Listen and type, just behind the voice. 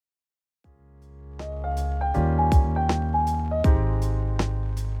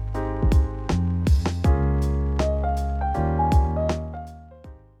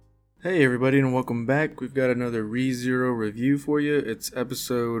Hey everybody and welcome back. We've got another ReZero review for you. It's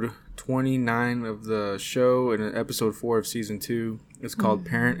episode 29 of the show and episode 4 of season 2. It's called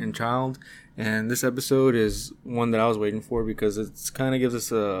Parent and Child. And this episode is one that I was waiting for because it's kind of gives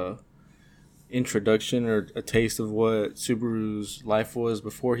us a introduction or a taste of what Subaru's life was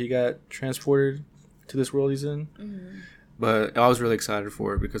before he got transported to this world he's in. But I was really excited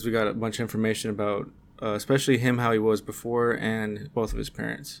for it because we got a bunch of information about especially him, how he was before, and both of his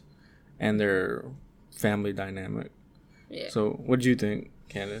parents and their family dynamic. Yeah. So, what did you think,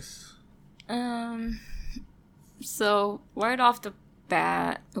 Candace? So right off the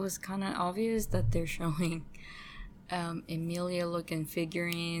bat, it was kind of obvious that they're showing Emilia-looking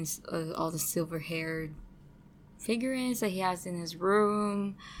figurines, all the silver-haired figurines that he has in his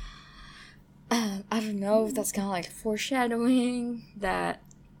room. I don't know if that's kind of like foreshadowing that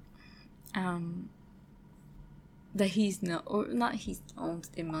he's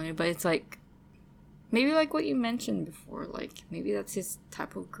owns Emilia, but it's like maybe like what you mentioned before, like maybe that's his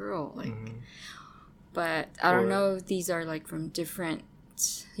type of girl, like. But I don't know if these are like from different,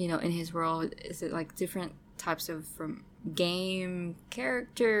 in his world. Is it like different types of from game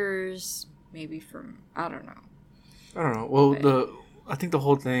characters? Maybe from I don't know. Well, I think the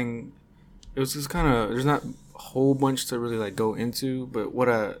whole thing, it was just kind of, there's not a whole bunch to really like go into, but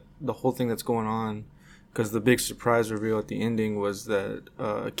the whole thing that's going on. Because the big surprise reveal at the ending was that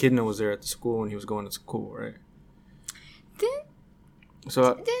Echidna was there at the school when he was going to school, right? Didn't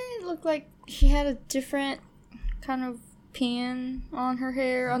it look like she had a different kind of pin on her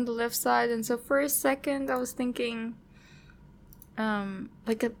hair on the left side? And so for a second, I was thinking,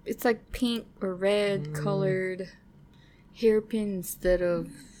 it's like pink or red colored hairpin instead of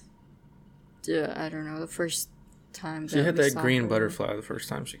I don't know, the first time. She had that green butterfly the first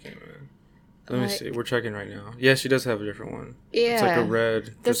time she came in. Let me see. We're checking right now. Yeah, she does have a different one. Yeah, it's like a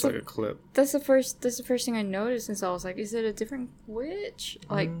red, just like a clip. That's the first thing I noticed, and so I was like, "Is it a different witch?"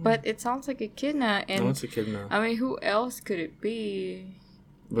 But it sounds like Echidna, and it's Echidna. I mean, who else could it be?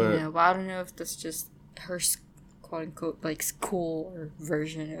 But but I don't know if that's just her quote unquote like school or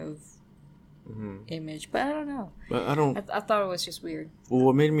version of Image, but I don't know. But I thought it was just weird. Well,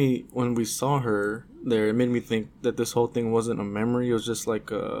 what made me, when we saw her there, it made me think that this whole thing wasn't a memory. It was just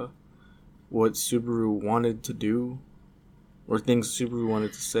like what Subaru wanted to do, or things Subaru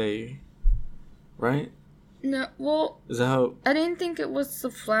wanted to say, right? No, well, is that how? I didn't think it was the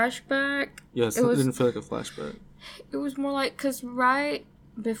flashback. Yes, it didn't feel like a flashback. It was more like, because right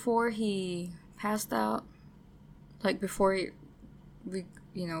before he passed out, like before we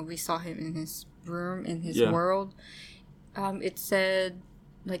saw him in his room, in his world, it said,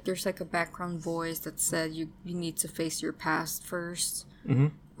 like, there's like a background voice that said you need to face your past first.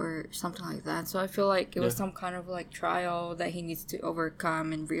 Or something like that. So I feel like it was some kind of like trial that he needs to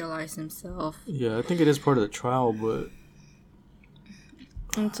overcome and realize himself. Yeah, I think it is part of the trial, but...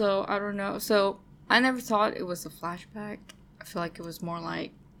 And so, I don't know. So, I never thought it was a flashback. I feel like it was more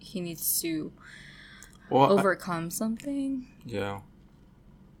like he needs to overcome something. Yeah.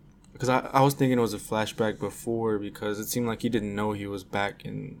 Because I was thinking it was a flashback before, because it seemed like he didn't know he was back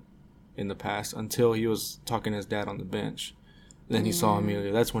in the past until he was talking to his dad on the bench. Then he saw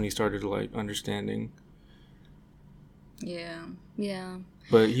Emilia. That's when he started like understanding. Yeah.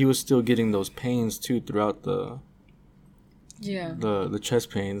 But he was still getting those pains too throughout the chest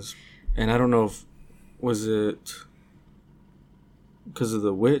pains, and I don't know if was it because of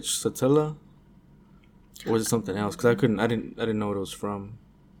the witch Satella, or was it something else? Because I didn't know what it was from.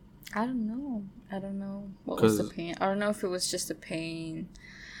 I don't know what was the pain. I don't know if it was just a pain.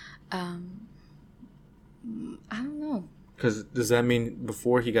 I don't know. Because does that mean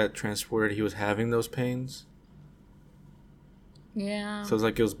before he got transported, he was having those pains? Yeah. So it's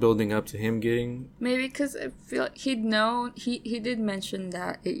like it was building up to him getting... Maybe because I feel like he'd known... He did mention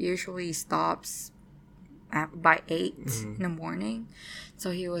that it usually stops by 8 in the morning.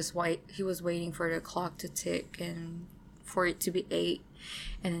 So he was waiting for the clock to tick and for it to be 8.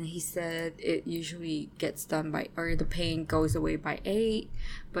 And then he said it usually gets done or the pain goes away by 8.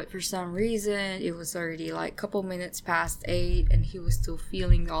 But for some reason, it was already like a couple minutes past 8, and he was still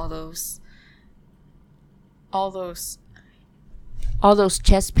feeling all those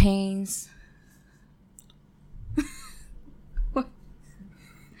chest pains.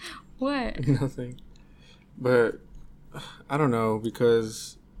 What? Nothing. But I don't know,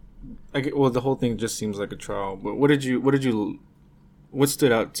 because the whole thing just seems like a trial. But what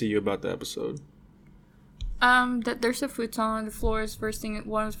stood out to you about the episode? That there's a futon on the floor is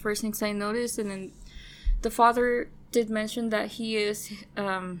one of the first things I noticed, and then the father did mention that he is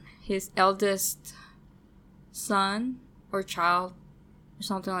his eldest son or child, or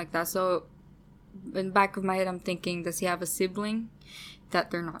something like that. So in the back of my head, I'm thinking, does he have a sibling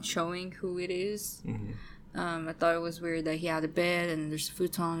that they're not showing who it is? Mm-hmm. I thought it was weird that he had a bed and there's a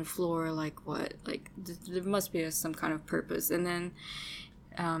futon on the floor. Like, what? Like, there must be some kind of purpose. And then,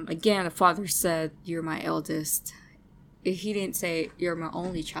 again, the father said, "You're my eldest." He didn't say, "You're my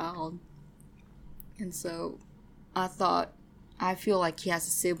only child." And so I feel like he has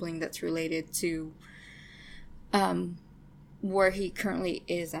a sibling that's related to where he currently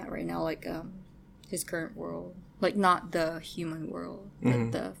is at right now. Like, his current world. Like, not the human world,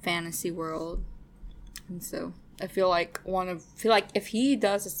 but the fantasy world. And so I feel like if he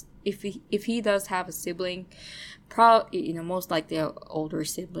does have a sibling, probably, most likely a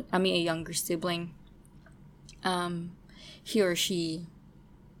younger sibling, he or she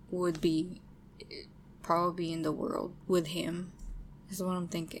would be probably in the world with him, is what I'm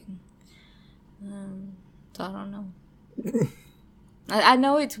thinking. So I don't know. I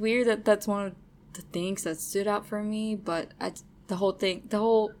know it's weird that that's one of the things that stood out for me, but the whole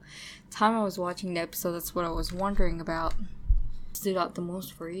time I was watching the episode, that's what I was wondering about. Stood out the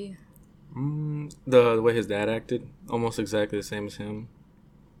most for you? The way his dad acted, almost exactly the same as him.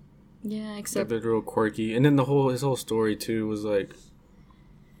 Yeah, except they're real quirky, and then his whole story too was like,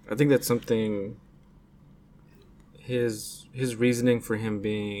 I think that's something. His reasoning for him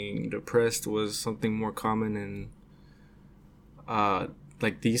being depressed was something more common in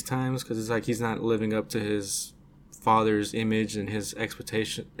like these times, because it's like he's not living up to his father's image and his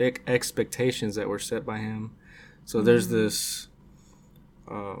expectations that were set by him. So there's this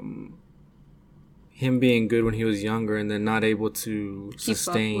him being good when he was younger and then not able to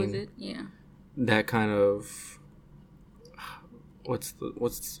sustain keep up with it. Yeah, that kind of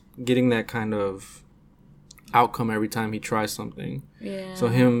what's getting that kind of outcome every time he tries something. Yeah. So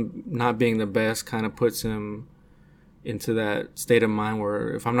him not being the best kind of puts him into that state of mind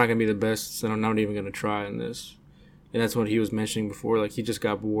where if I'm not gonna be the best, then I'm not even gonna try in this. And that's what he was mentioning before. Like, he just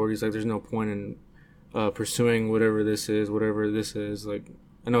got bored. He's like, there's no point in pursuing whatever this is. Like,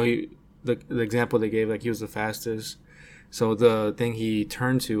 I know the example they gave, like, he was the fastest. So the thing he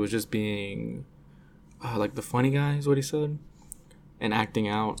turned to was just being like the funny guy, is what he said, and acting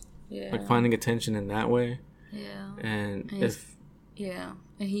out. Yeah. Like, finding attention in that way. Yeah. And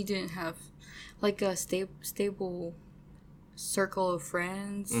he didn't have like a stable circle of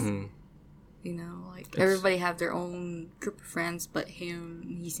friends. Mm-hmm. Everybody have their own group of friends, but him,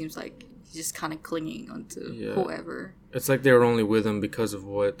 he seems like he's just kind of clinging onto whoever. It's like they were only with him because of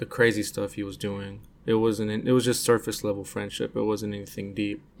the crazy stuff he was doing. It was just surface level friendship. It wasn't anything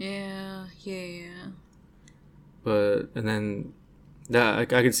deep. Yeah. But, and then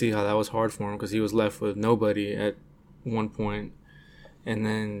that I could see how that was hard for him, because he was left with nobody at one point. And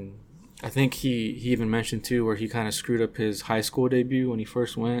then I think he even mentioned too where he kind of screwed up his high school debut when he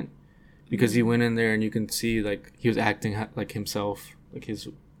first went, because he went in there and you can see like he was acting like himself, like his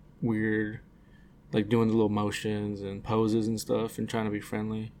weird, like doing the little motions and poses and stuff and trying to be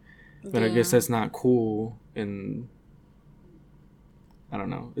friendly. But I guess that's not cool, and I don't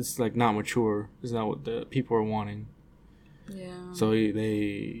know, it's like not mature. It's not what the people are wanting. Yeah. So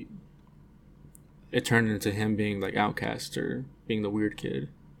it turned into him being like outcast or being the weird kid.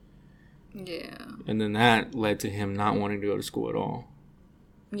 Yeah. And then that led to him not wanting to go to school at all.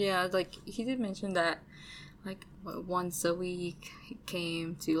 Yeah, like he did mention that, like, once a week he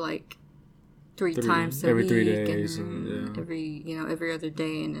came to like three times a every week, 3 days, and every other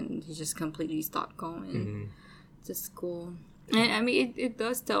day, and then he just completely stopped going to school. And I mean, it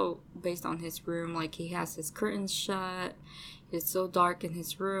does tell based on his room. Like, he has his curtains shut. It's so dark in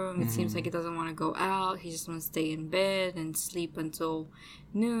his room. It seems like he doesn't want to go out. He just wants to stay in bed and sleep until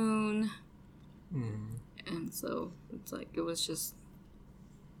noon. And so it's like he was just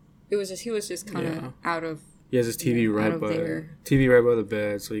kind of out of. He has his TV right by the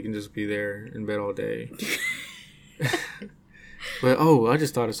bed, so he can just be there in bed all day. But I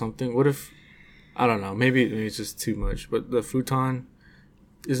just thought of something. What if, I don't know, maybe it's just too much, but the futon,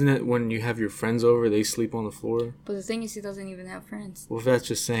 isn't it when you have your friends over, they sleep on the floor? But the thing is, he doesn't even have friends. What if that's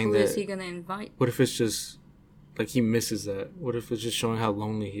just saying Who that? is he gonna invite? What if it's just like he misses that? What if it's just showing how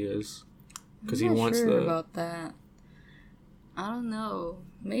lonely he is? Because he wants I'm not sure about that. I don't know.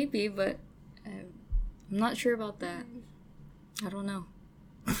 Maybe, but I'm not sure about that. I don't know.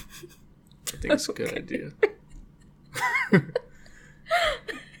 I think it's a good idea.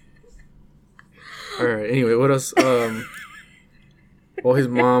 All right. Anyway, what else? Well, his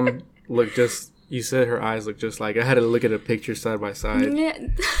mom looked just You said her eyes look just like. I had to look at a picture side by side. Yeah.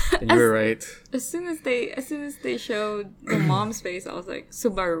 And you were right. As soon as they showed the mom's face, I was like,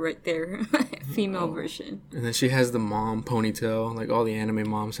 Subaru right there, female version. And then she has the mom ponytail, like all the anime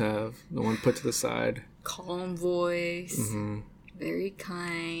moms have. The one put to the side. Calm voice, Mm-hmm. very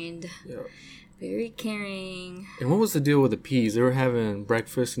kind, Yeah. very caring. And what was the deal with the peas? They were having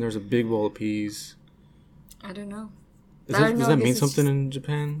breakfast, and there was a big bowl of peas. I don't know. Does that mean something in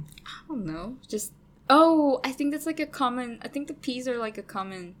Japan? I don't know. Just I think that's like a common. I think the peas are like a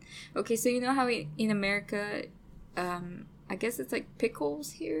common. Okay, so you know how in America, I guess it's like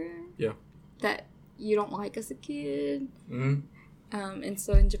pickles here. Yeah. That you don't like as a kid. Mm-hmm. And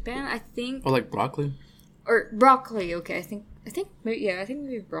so in Japan, I think. Or like broccoli. Or broccoli. Okay, I think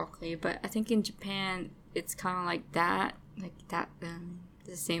maybe broccoli. But I think in Japan, it's kind of like that.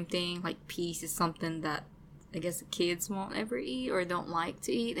 The same thing. Like peas is something that I guess the kids won't ever eat or don't like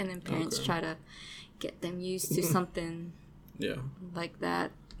to eat, and then parents try to get them used to something like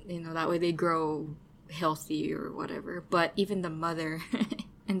that. That way they grow healthy or whatever. But even the mother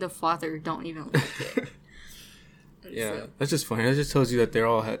and the father don't even like it. Yeah, that's just funny. That just tells you that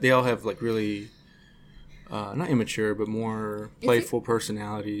they all have like really not immature but more playful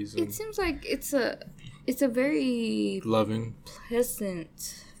personalities. It seems like it's a very loving,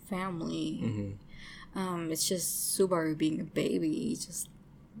 pleasant family. Mm-hmm. It's just Subaru being a baby.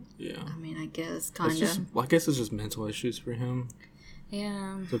 I mean, I guess kind of. I guess it's just mental issues for him.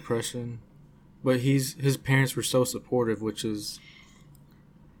 Yeah. Depression, but his parents were so supportive, which is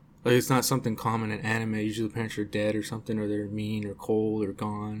like it's not something common in anime. Usually, the parents are dead or something, or they're mean or cold or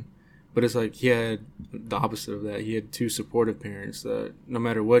gone. But it's like he had the opposite of that. He had two supportive parents that no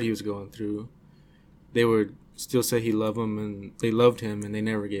matter what he was going through, they would still say he loved him and they loved him and they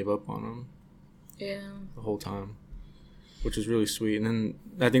never gave up on him. Yeah. The whole time, which is really sweet. And then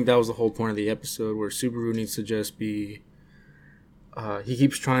I think that was the whole point of the episode where Subaru needs to just be. He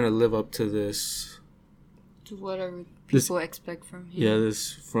keeps trying to live up to this. To whatever people expect from him. Yeah,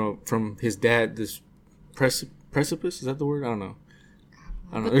 this from his dad. This precipice, is that the word? I don't know.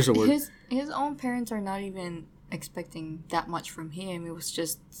 There's a word. His own parents are not even expecting that much from him. It was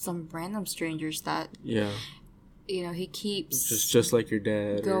just some random strangers that. Yeah. He keeps just like your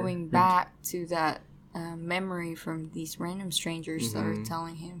dad going back to that memory from these random strangers that are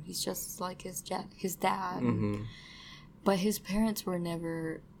telling him he's just like his dad. Mm-hmm. But his parents were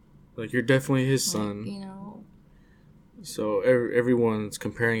never like, you're definitely his son. So everyone's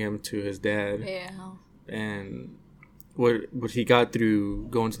comparing him to his dad. Yeah. And what he got through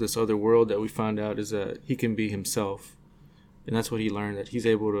going to this other world that we found out is that he can be himself, and that's what he learned, that he's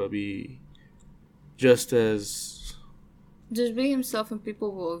able to be just be himself, and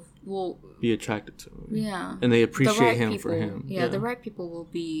people will be attracted to him. Yeah. And they appreciate him for him. Yeah, the right people will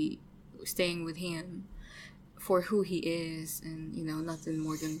be staying with him for who he is, and nothing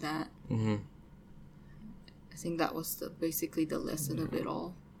more than that. Mm-hmm. I think that was basically the lesson of it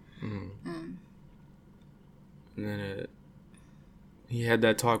all. Mm-hmm. And then he had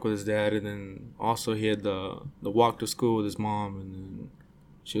that talk with his dad, and then also he had the walk to school with his mom, and then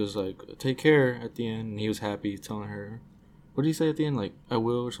she was like, "Take care" at the end, and he was happy, telling her, what did he say at the end? Like, "I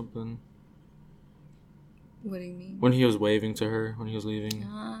will" or something? What do you mean? When he was waving to her when he was leaving.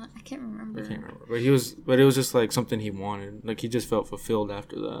 I can't remember. But it was just like something he wanted. Like, he just felt fulfilled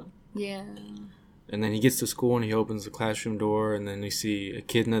after that. Yeah. And then he gets to school and he opens the classroom door, and then we see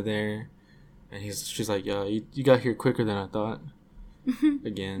Echidna there, and she's like, "Yeah, you got here quicker than I thought."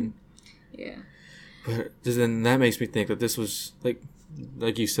 Again. Yeah. But then that makes me think that this was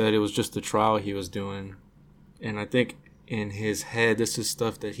like you said, it was just the trial he was doing, and I think in his head, this is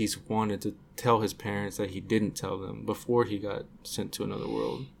stuff that he's wanted to tell his parents that he didn't tell them before he got sent to another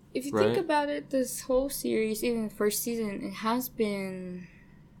world. If you think about it, this whole series, even the first season, it has been...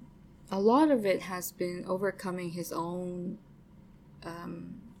 A lot of it has been overcoming his own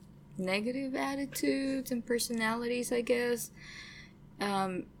negative attitudes and personalities, I guess.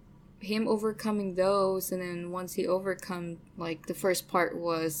 Him overcoming those, and then once he overcome, like, the first part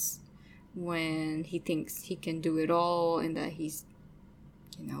was when he thinks he can do it all and that he's,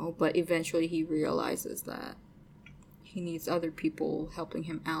 but eventually he realizes that he needs other people helping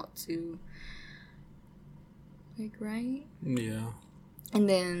him out too. Like, right? Yeah. And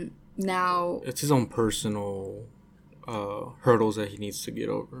then now... It's his own personal hurdles that he needs to get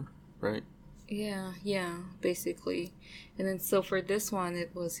over, right? Yeah, basically. And then so for this one,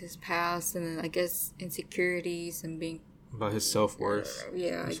 it was his past, and then I guess insecurities and being... About his self-worth.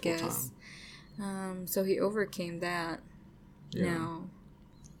 Yeah, I guess. So he overcame that. Yeah. Now.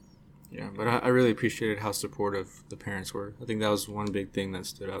 Yeah, but I really appreciated how supportive the parents were. I think that was one big thing that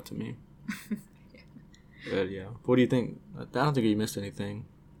stood out to me. But yeah, what do you think? I don't think you missed anything.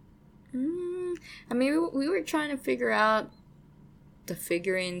 I mean, we were trying to figure out the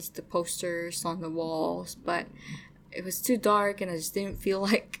figurines, the posters on the walls, but it was too dark, and I just didn't feel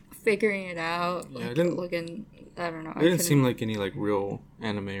like figuring it out. Yeah, like, it didn't. I don't know. It didn't seem like any like real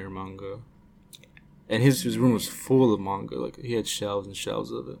anime or manga. And his room was full of manga. Like he had shelves and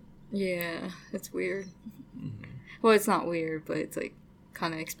shelves of it. Yeah, it's weird. Well, it's not weird, but it's like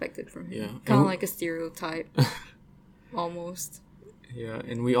kind of expected from him. Yeah, Kind of like a stereotype, almost. Yeah,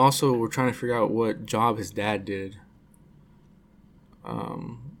 and we also were trying to figure out what job his dad did.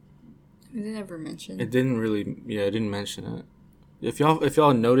 They never mentioned. It didn't really. Yeah, it didn't mention it. If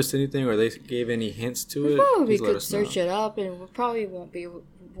y'all noticed anything or they gave any hints to it, Probably please let could us search know. it up, and we probably won't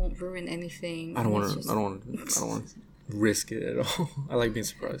ruin anything. I don't want to risk it at all. I like being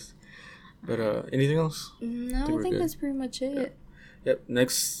surprised. But anything else? No, I think that's pretty much it. Yep.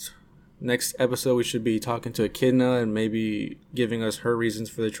 Next episode, we should be talking to Echidna and maybe giving us her reasons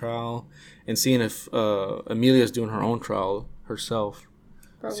for the trial and seeing if Amelia's doing her own trial herself.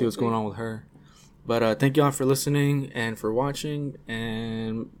 Probably. See what's going on with her. But thank y'all for listening and for watching.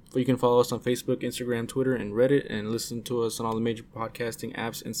 And you can follow us on Facebook, Instagram, Twitter, and Reddit, and listen to us on all the major podcasting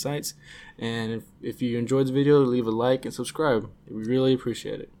apps and sites. And if you enjoyed the video, leave a like and subscribe. We really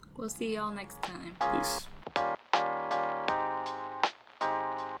appreciate it. We'll see y'all next time. Peace.